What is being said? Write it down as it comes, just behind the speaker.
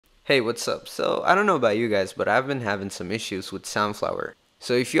Hey, what's up? So, I don't know about you guys, but I've been having some issues with Soundflower.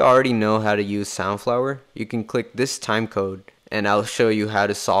 So if you already know how to use Soundflower, you can click this timecode and I'll show you how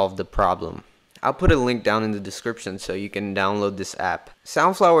to solve the problem. I'll put a link down in the description so you can download this app.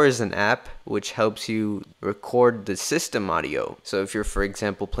 Soundflower is an app which helps you record the system audio. So if you're, for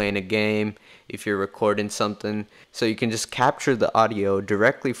example, playing a game, if you're recording something, so you can just capture the audio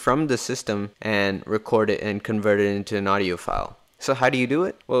directly from the system and record it and convert it into an audio file. So how do you do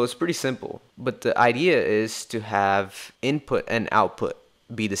it? Well, it's pretty simple, but the idea is to have input and output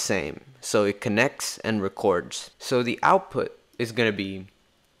be the same. So it connects and records. So the output is going to be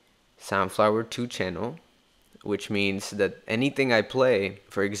Soundflower 2 channel, which means that anything I play,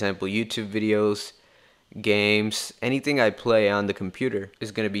 for example, YouTube videos, games, anything I play on the computer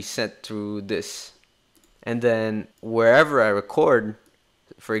is going to be sent through this. And then wherever I record,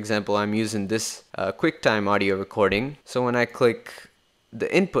 for example, I'm using this QuickTime audio recording. So when I click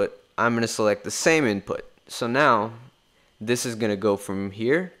the input, I'm going to select the same input. So now this is going to go from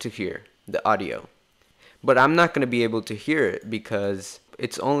here to here, the audio. But I'm not going to be able to hear it because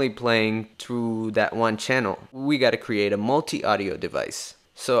it's only playing through that one channel. We got to create a multi-audio device.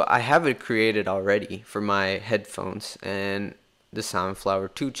 So I have it created already for my headphones and the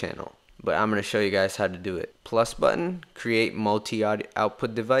Soundflower 2 channel. But I'm going to show you guys how to do it. Plus button, create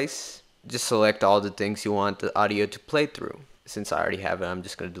multi-output device. Just select all the things you want the audio to play through. Since I already have it, I'm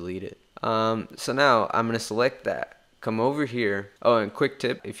just going to delete it. So now I'm going to select that. Come over here. Oh, and quick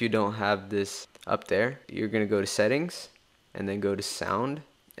tip, if you don't have this up there, you're going to go to settings and then go to sound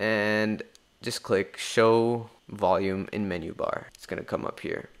and just click show volume in menu bar. It's going to come up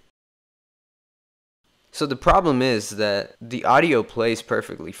here. So the problem is that the audio plays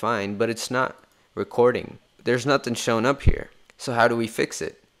perfectly fine, but it's not recording. There's nothing shown up here. So how do we fix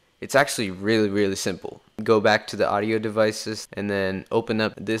it? It's actually really simple. Go back to the audio devices and then open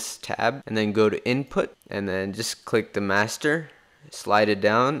up this tab and then go to input and then just click the master, slide it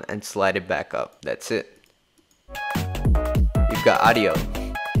down and slide it back up. That's it. You've got audio.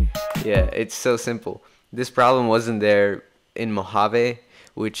 Yeah, it's so simple. This problem wasn't there in Mojave,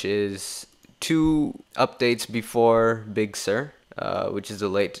 which is 2 updates before Big Sur, which is the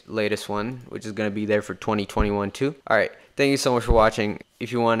latest one, which is going to be there for 2021 too. Alright, thank you so much for watching.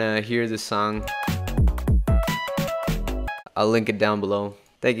 If you want to hear this song, I'll link it down below.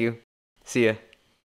 Thank you. See ya.